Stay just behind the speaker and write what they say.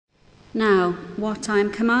Now, what I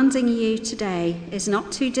am commanding you today is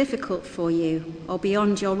not too difficult for you or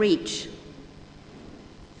beyond your reach.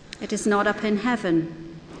 It is not up in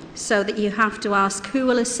heaven, so that you have to ask who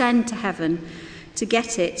will ascend to heaven to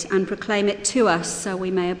get it and proclaim it to us so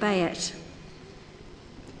we may obey it.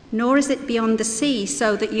 Nor is it beyond the sea,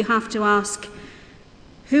 so that you have to ask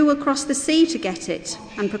who will cross the sea to get it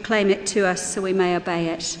and proclaim it to us so we may obey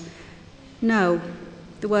it. No,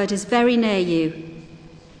 the word is very near you.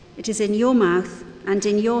 It is in your mouth and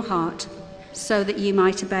in your heart, so that you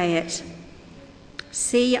might obey it.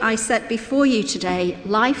 See, I set before you today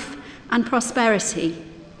life and prosperity,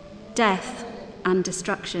 death and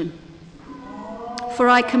destruction. For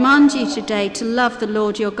I command you today to love the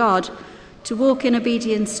Lord your God, to walk in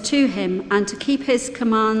obedience to him, and to keep his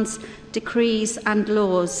commands, decrees, and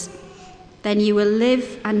laws. Then you will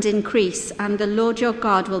live and increase, and the Lord your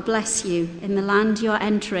God will bless you in the land you are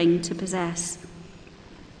entering to possess.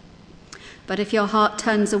 But if your heart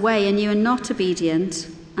turns away and you are not obedient,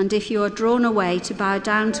 and if you are drawn away to bow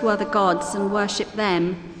down to other gods and worship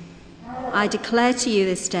them, I declare to you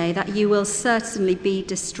this day that you will certainly be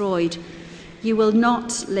destroyed. You will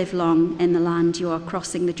not live long in the land you are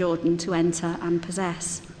crossing the Jordan to enter and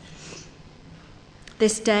possess.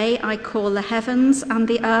 This day I call the heavens and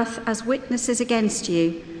the earth as witnesses against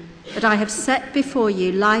you, that I have set before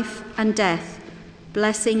you life and death,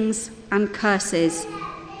 blessings and curses.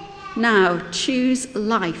 Now choose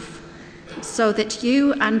life, so that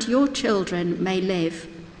you and your children may live,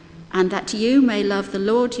 and that you may love the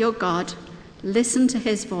Lord your God, listen to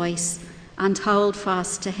his voice, and hold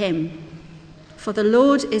fast to him. For the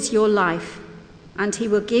Lord is your life, and he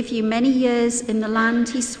will give you many years in the land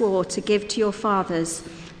he swore to give to your fathers,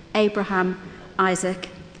 Abraham, Isaac,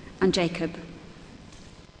 and Jacob.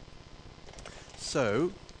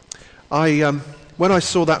 So, when I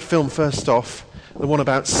saw that film first off, the one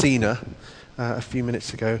about Cena, a few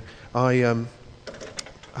minutes ago, I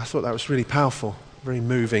thought that was really powerful, very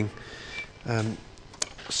moving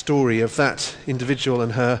story of that individual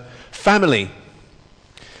and her family.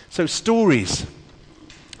 So stories.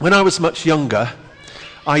 When I was much younger,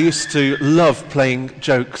 I used to love playing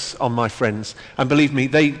jokes on my friends. And believe me,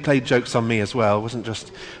 they played jokes on me as well. It wasn't just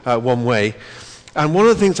one way. And one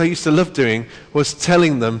of the things I used to love doing was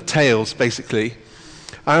telling them tales, basically.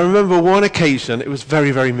 I remember one occasion, it was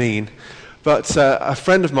very, very mean, but a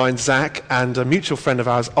friend of mine, Zach, and a mutual friend of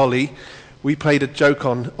ours, Ollie, we played a joke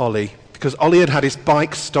on Ollie, because Ollie had had his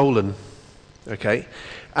bike stolen, okay?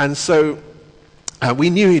 And so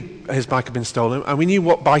we knew his bike had been stolen, and we knew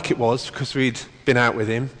what bike it was, because we'd been out with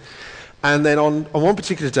him. And then on one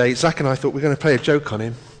particular day, Zach and I thought we were going to play a joke on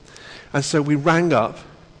him. And so we rang up,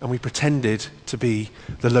 and we pretended to be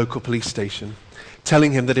the local police station,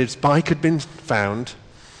 telling him that his bike had been found,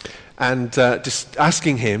 and just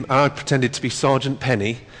asking him, and I pretended to be Sergeant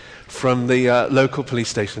Penny from the local police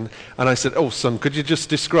station, and I said, "Oh, son, could you just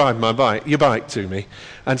describe your bike to me?"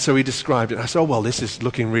 And so he described it. I said, "Oh, well, this is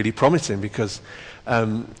looking really promising because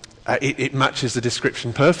it matches the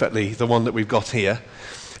description perfectly, the one that we've got here."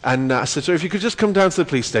 And I said, "So if you could just come down to the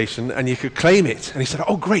police station and you could claim it." And he said,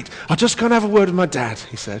 "Oh, great, I'll just go and have a word with my dad,"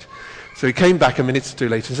 he said. So he came back a minute or two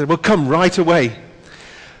later and said, "Well, come right away."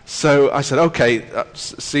 So I said, "Okay,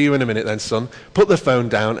 see you in a minute then, son." Put the phone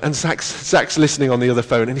down, and Zach's listening on the other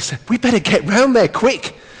phone, and he said, "We better get round there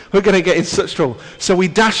quick. We're going to get in such trouble." So we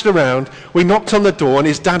dashed around, we knocked on the door, and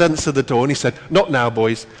his dad answered the door, and he said, "Not now,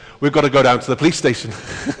 boys. We've got to go down to the police station."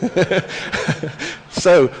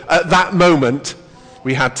 So at that moment,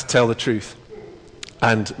 we had to tell the truth,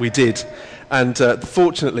 and we did. And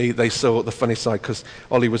fortunately, they saw the funny side, because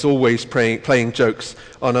Ollie was always playing jokes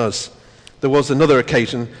on us. There was another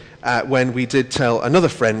occasion when we did tell another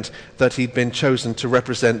friend that he'd been chosen to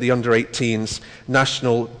represent the under-18s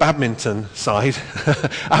national badminton side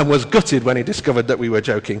and was gutted when he discovered that we were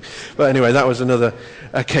joking. But anyway, that was another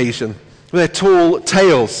occasion. They're tall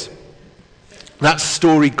tales. That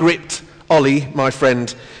story gripped Ollie, my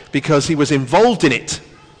friend, because he was involved in it,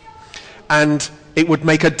 and it would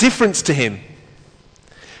make a difference to him.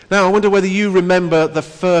 Now, I wonder whether you remember the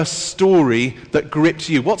first story that gripped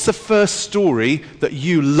you. What's the first story that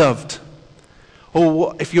you loved?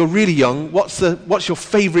 Or if you're really young, what's your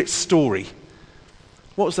favorite story?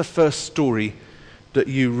 What was the first story that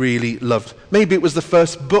you really loved? Maybe it was the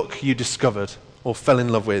first book you discovered or fell in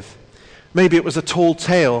love with. Maybe it was a tall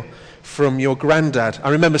tale from your granddad. I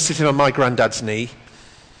remember sitting on my granddad's knee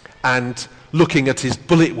and looking at his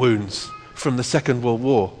bullet wounds from the Second World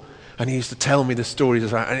War. And he used to tell me the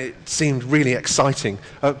stories, and it seemed really exciting.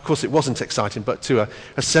 Of course, it wasn't exciting, but to a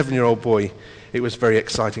 7-year-old boy, it was very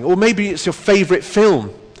exciting. Or maybe it's your favorite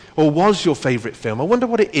film. or was your favourite film? I wonder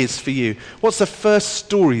what it is for you. What's the first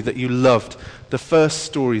story that you loved, the first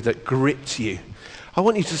story that gripped you? I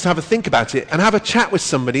want you to just have a think about it and have a chat with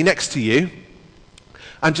somebody next to you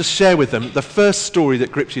and just share with them the first story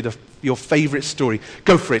that gripped you, your favourite story.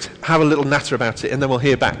 Go for it. Have a little natter about it and then we'll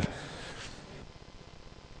hear back.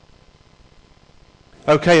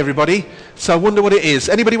 Okay, everybody. So I wonder what it is.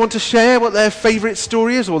 Anybody want to share what their favourite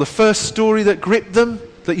story is, or the first story that gripped them,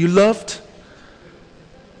 that you loved?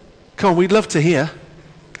 Come on, we'd love to hear,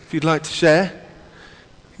 if you'd like to share.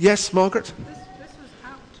 Yes, Margaret? This was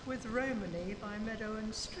Out with Romany by Meadow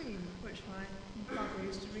and Stream, which my mother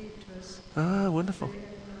used to read to us. Ah, wonderful.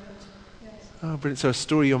 Yes. Oh, brilliant. So a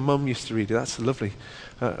story your mum used to read you. That's lovely.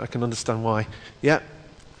 I can understand why. Yeah.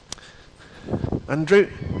 Andrew?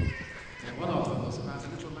 One of them was about a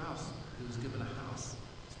little mouse who was given a house,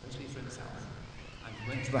 especially for himself. And he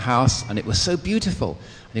went to the house, and it was so beautiful.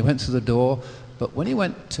 And he went to the door, but when he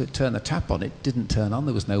went to turn the tap on, it didn't turn on.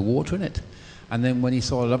 There was no water in it. And then when he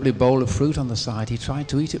saw a lovely bowl of fruit on the side, he tried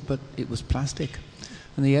to eat it, but it was plastic.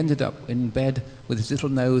 And he ended up in bed with his little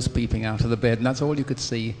nose peeping out of the bed, and that's all you could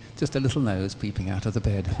see, just a little nose peeping out of the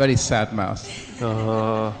bed. Very sad mouse.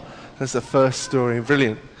 Oh, that's the first story.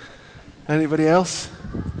 Brilliant. Anybody else?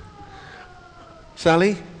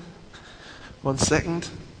 Sally? 1 second.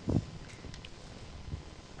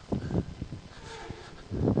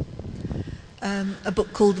 A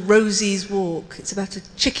book called Rosie's Walk. It's about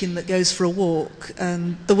a chicken that goes for a walk.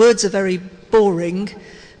 The words are very boring,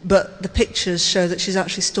 but the pictures show that she's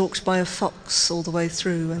actually stalked by a fox all the way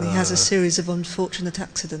through, and he has a series of unfortunate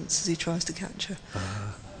accidents as he tries to catch her.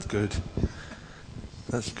 That's good.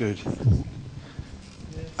 That's good.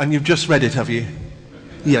 And you've just read it, have you?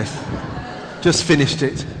 Yes. Just finished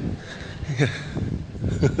it.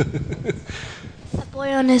 A boy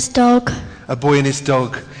and his dog. A boy and his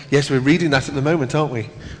dog. Yes, we're reading that at the moment, aren't we?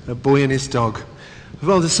 A boy and his dog.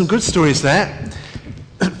 Well, there's some good stories there.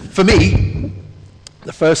 For me,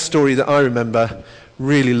 the first story that I remember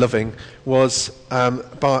really loving was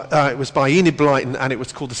it was by Enid Blyton, and it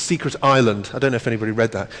was called The Secret Island. I don't know if anybody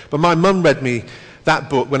read that. But my mum read me that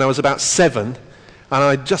book when I was about 7, and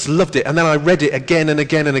I just loved it. And then I read it again and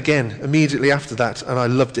again and again immediately after that, and I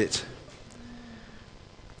loved it.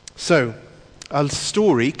 So, a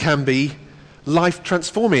story can be life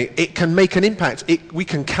transforming. It can make an impact. We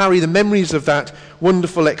can carry the memories of that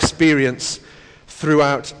wonderful experience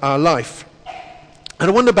throughout our life.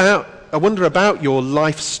 And I wonder about your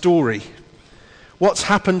life story. What's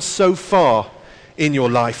happened so far in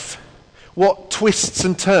your life? What twists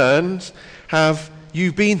and turns have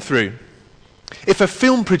you been through? If a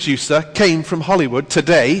film producer came from Hollywood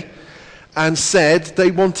today and said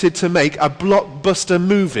they wanted to make a blockbuster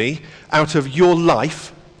movie out of your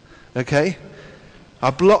life, okay?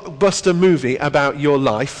 A blockbuster movie about your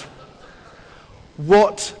life,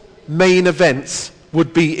 what main events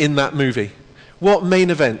would be in that movie? What main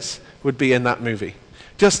events would be in that movie?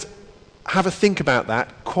 Just have a think about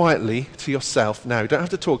that quietly to yourself now. You don't have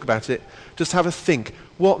to talk about it. Just have a think.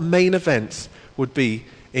 What main events would be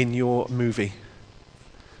in your movie?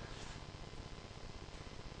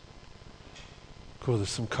 Cool, there's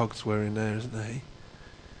some cogsware in there, isn't there?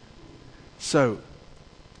 So,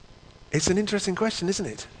 it's an interesting question, isn't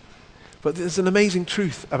it? But there's an amazing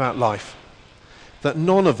truth about life, that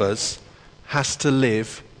none of us has to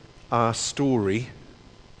live our story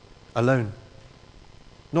alone.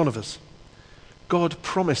 None of us. God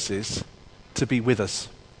promises to be with us,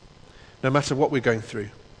 no matter what we're going through.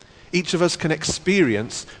 Each of us can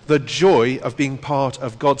experience the joy of being part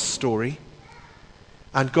of God's story,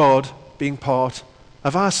 and God being part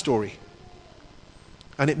of our story.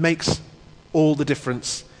 And it makes all the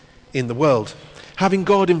difference in the world. Having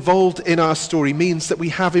God involved in our story means that we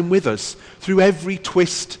have him with us through every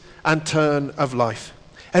twist and turn of life,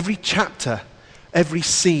 every chapter, every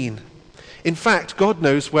scene. In fact, God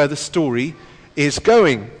knows where the story is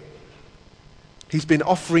going. He's been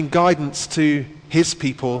offering guidance to his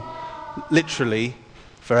people literally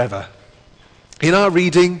forever. In our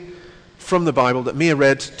reading from the Bible that Mia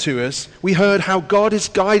read to us, we heard how God is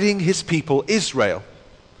guiding his people, Israel,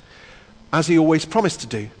 as he always promised to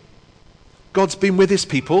do. God's been with his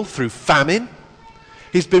people through famine.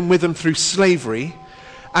 He's been with them through slavery.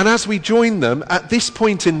 And as we join them at this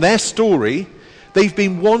point in their story, they've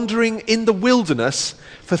been wandering in the wilderness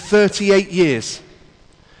for 38 years.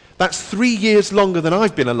 That's 3 years longer than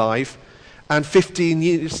I've been alive, and 15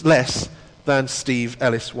 years less than Steve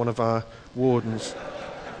Ellis, one of our wardens.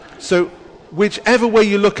 So whichever way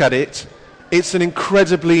you look at it, it's an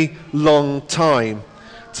incredibly long time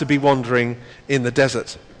to be wandering in the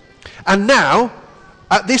desert. And now,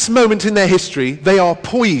 At this moment in their history, they are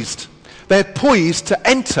poised. They're poised to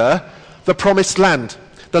enter the promised land,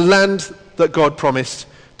 the land that God promised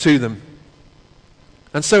to them.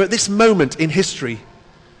 And so at this moment in history,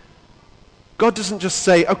 God doesn't just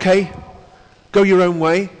say, okay, go your own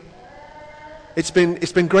way. It's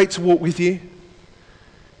been great to walk with you.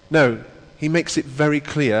 No, he makes it very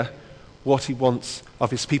clear what he wants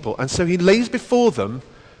of his people. And so he lays before them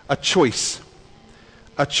a choice.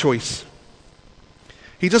 A choice.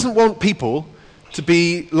 He doesn't want people to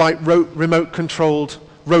be like remote-controlled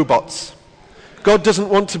robots. God doesn't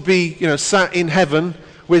want to be, sat in heaven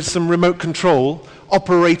with some remote control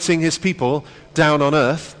operating his people down on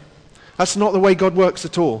earth. That's not the way God works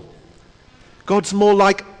at all. God's more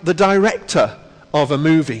like the director of a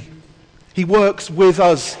movie. He works with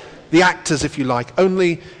us, the actors, if you like,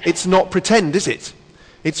 only it's not pretend, is it?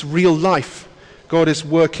 It's real life. God is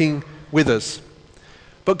working with us.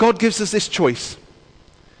 But God gives us this choice.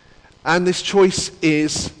 And this choice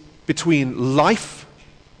is between life,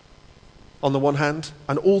 on the one hand,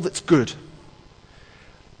 and all that's good,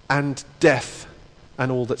 and death,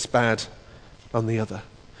 and all that's bad, on the other.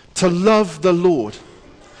 To love the Lord,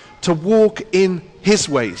 to walk in his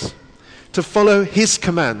ways, to follow his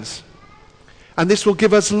commands. And this will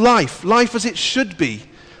give us life as it should be,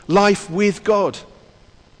 life with God.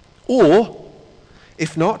 Or,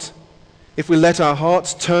 if not, if we let our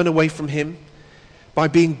hearts turn away from him by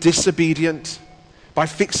being disobedient, by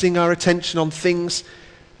fixing our attention on things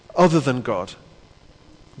other than God,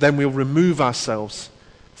 then we'll remove ourselves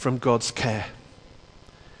from God's care.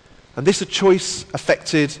 And this choice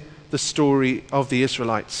affected the story of the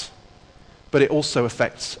Israelites, but it also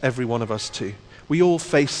affects every one of us too. We all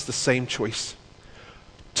face the same choice.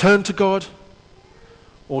 Turn to God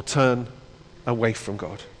or turn away from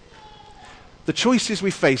God. The choices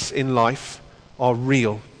we face in life are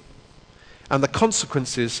real, and the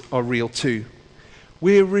consequences are real too.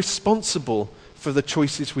 We're responsible for the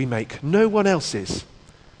choices we make. No one else is,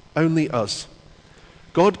 only us.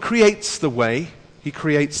 God creates the way, he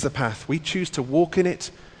creates the path. We choose to walk in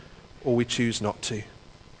it or we choose not to.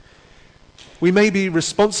 We may be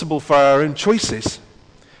responsible for our own choices,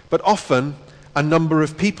 but often a number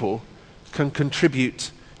of people can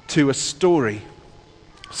contribute to a story.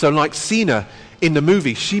 So like Sina in the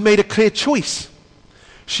movie, she made a clear choice.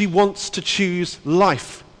 She wants to choose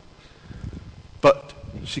life, but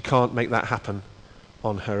she can't make that happen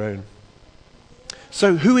on her own.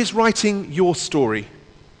 So who is writing your story?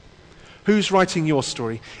 Who's writing your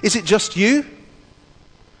story? Is it just you?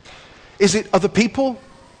 Is it other people?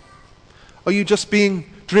 Are you just being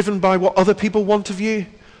driven by what other people want of you?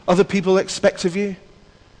 Other people expect of you?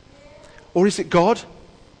 Or is it God?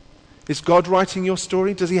 Is God writing your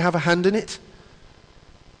story? Does he have a hand in it?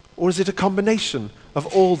 Or is it a combination of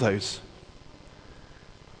all those?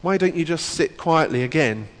 Why don't you just sit quietly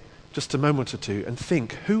again, just a moment or two, and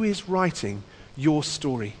think, who is writing your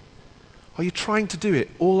story? Are you trying to do it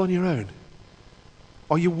all on your own?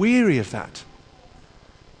 Are you weary of that?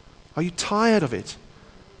 Are you tired of it?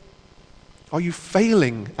 Are you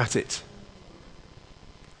failing at it?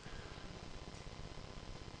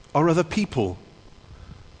 Are other people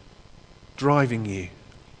driving you?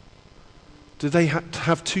 Do they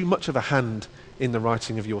have too much of a hand in the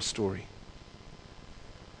writing of your story?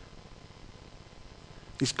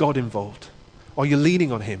 Is God involved? Are you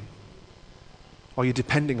leaning on him? Are you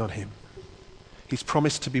depending on him? He's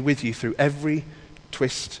promised to be with you through every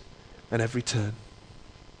twist and every turn.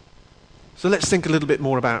 So let's think a little bit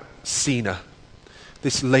more about Sina,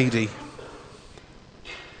 this lady.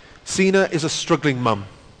 Sina is a struggling mum.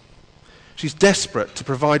 She's desperate to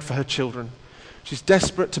provide for her children. She's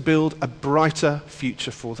desperate to build a brighter future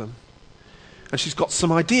for them. And she's got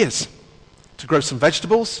some ideas to grow some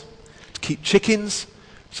vegetables, to keep chickens,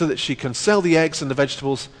 so that she can sell the eggs and the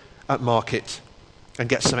vegetables at market and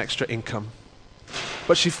get some extra income.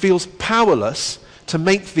 But she feels powerless to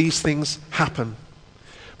make these things happen.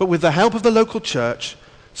 But with the help of the local church,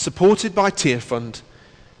 supported by Tear Fund,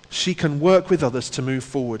 she can work with others to move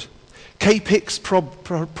forward. KPIC's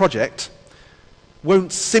project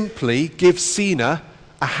won't simply give Sina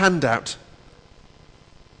a handout.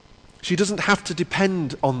 She doesn't have to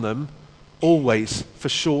depend on them always for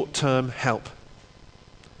short-term help.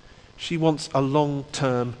 She wants a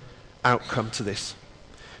long-term outcome to this.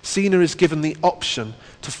 Sina is given the option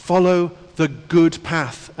to follow the good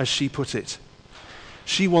path, as she put it.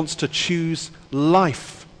 She wants to choose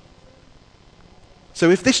life. So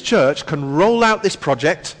if this church can roll out this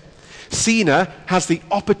project, Sina has the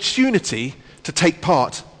opportunity to take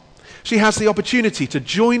part. She has the opportunity to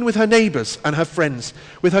join with her neighbours and her friends,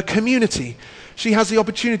 with her community. She has the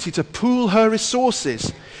opportunity to pool her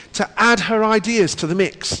resources, to add her ideas to the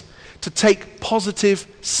mix, to take positive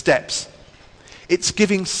steps. It's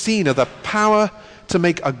giving Sina the power to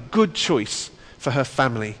make a good choice for her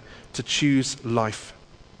family, to choose life.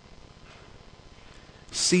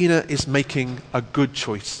 Sina is making a good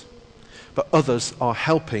choice, but others are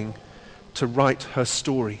helping to write her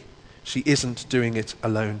story. She isn't doing it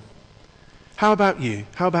alone. How about you?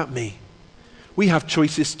 How about me? We have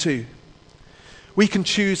choices too. We can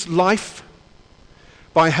choose life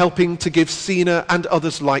by helping to give Sina and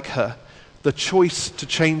others like her the choice to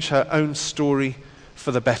change her own story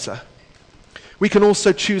for the better. We can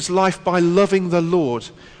also choose life by loving the Lord,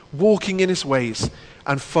 walking in his ways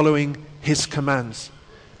and following his commands.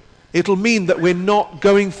 It'll mean that we're not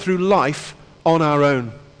going through life on our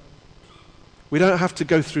own. We don't have to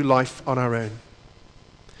go through life on our own.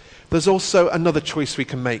 There's also another choice we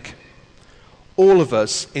can make. All of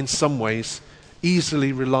us, in some ways,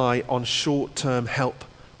 easily rely on short-term help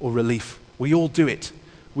or relief. We all do it.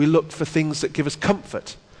 We look for things that give us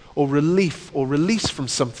comfort or relief or release from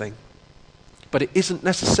something. But it isn't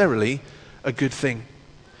necessarily a good thing.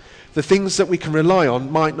 The things that we can rely on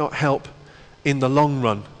might not help in the long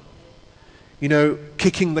run. You know,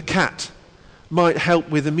 kicking the cat might help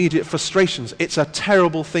with immediate frustrations. It's a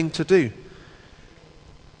terrible thing to do.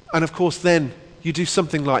 And of course then you do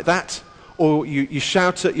something like that, or you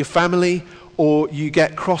shout at your family, or you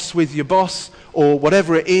get cross with your boss, or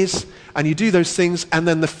whatever it is, and you do those things, and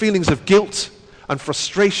then the feelings of guilt and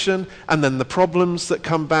frustration, and then the problems that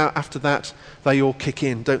come about after that, they all kick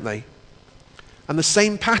in, don't they? And the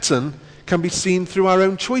same pattern can be seen through our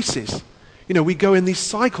own choices. You know, we go in these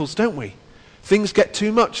cycles, don't we? Things get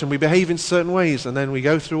too much and we behave in certain ways, and then we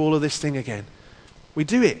go through all of this thing again. We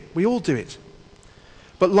do it. We all do it.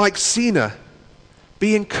 But like Sina,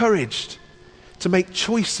 be encouraged to make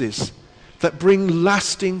choices that bring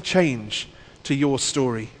lasting change to your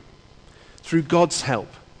story through God's help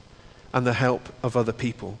and the help of other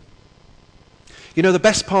people. You know, the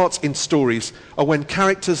best parts in stories are when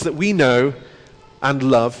characters that we know and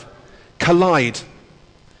love collide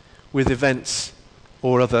with events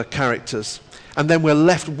or other characters. And then we're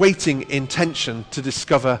left waiting in tension to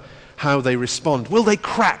discover how they respond. Will they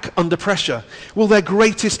crack under pressure? Will their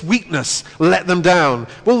greatest weakness let them down?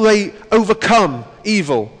 Will they overcome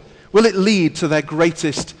evil? Will it lead to their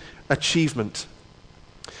greatest achievement?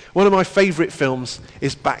 One of my favorite films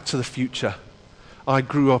is Back to the Future. I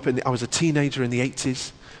was a teenager in the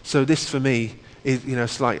 80s, so this for me is,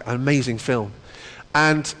 it's like an amazing film.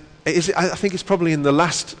 And I think it's probably in the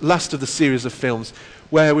last of the series of films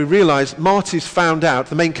where we realize Marty's found out,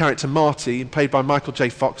 the main character Marty, played by Michael J.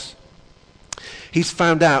 Fox, he's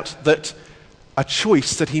found out that a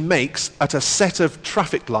choice that he makes at a set of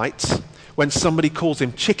traffic lights when somebody calls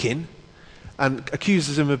him chicken and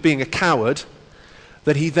accuses him of being a coward,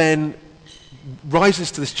 that he then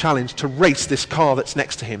rises to this challenge to race this car that's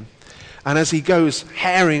next to him. And as he goes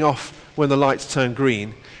herring off when the lights turn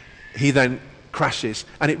green, he then crashes,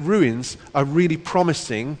 and it ruins a really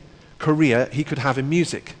promising career he could have in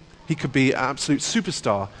music. He could be an absolute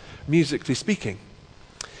superstar, musically speaking.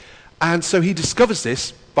 And so he discovers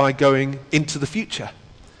this by going into the future.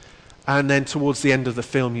 And then towards the end of the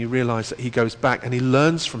film, you realize that he goes back and he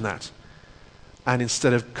learns from that. And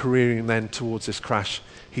instead of careering then towards this crash,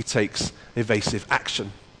 he takes evasive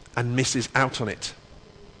action and misses out on it.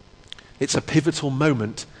 It's a pivotal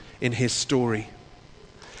moment in his story.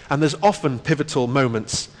 And there's often pivotal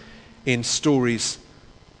moments in stories.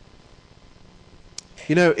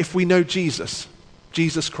 You know, if we know Jesus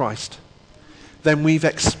Christ, then we've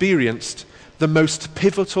experienced the most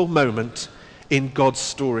pivotal moment in God's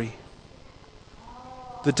story.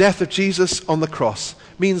 The death of Jesus on the cross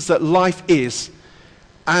means that life is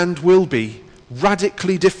and will be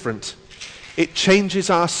radically different. It changes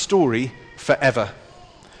our story forever.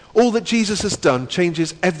 All that Jesus has done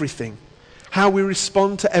changes everything. How we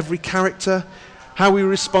respond to every character, how we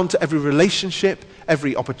respond to every relationship,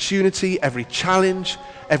 every opportunity, every challenge,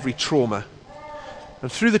 every trauma.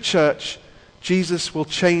 And through the church, Jesus will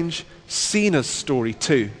change Sina's story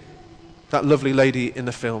too, that lovely lady in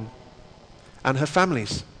the film, and her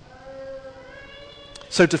family's.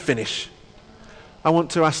 So to finish, I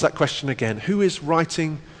want to ask that question again. Who is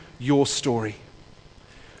writing your story?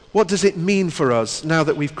 What does it mean for us now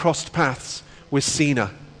that we've crossed paths with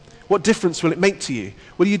Sina? What difference will it make to you?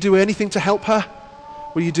 Will you do anything to help her?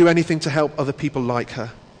 Will you do anything to help other people like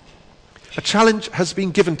her? A challenge has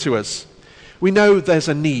been given to us. We know there's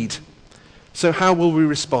a need. So how will we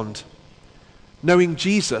respond? Knowing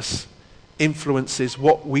Jesus influences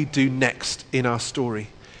what we do next in our story.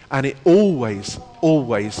 And it always,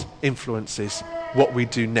 always influences what we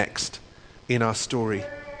do next in our story.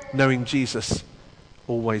 Knowing Jesus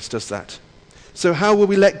always does that. So how will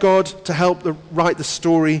we let God to help write the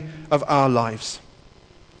story of our lives?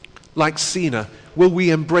 Like Sina, will we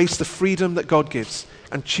embrace the freedom that God gives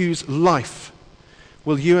and choose life?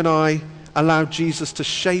 Will you and I allow Jesus to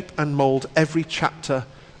shape and mold every chapter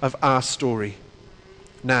of our story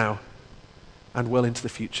now and well into the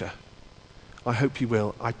future? I hope you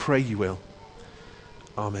will. I pray you will.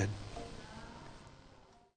 Amen.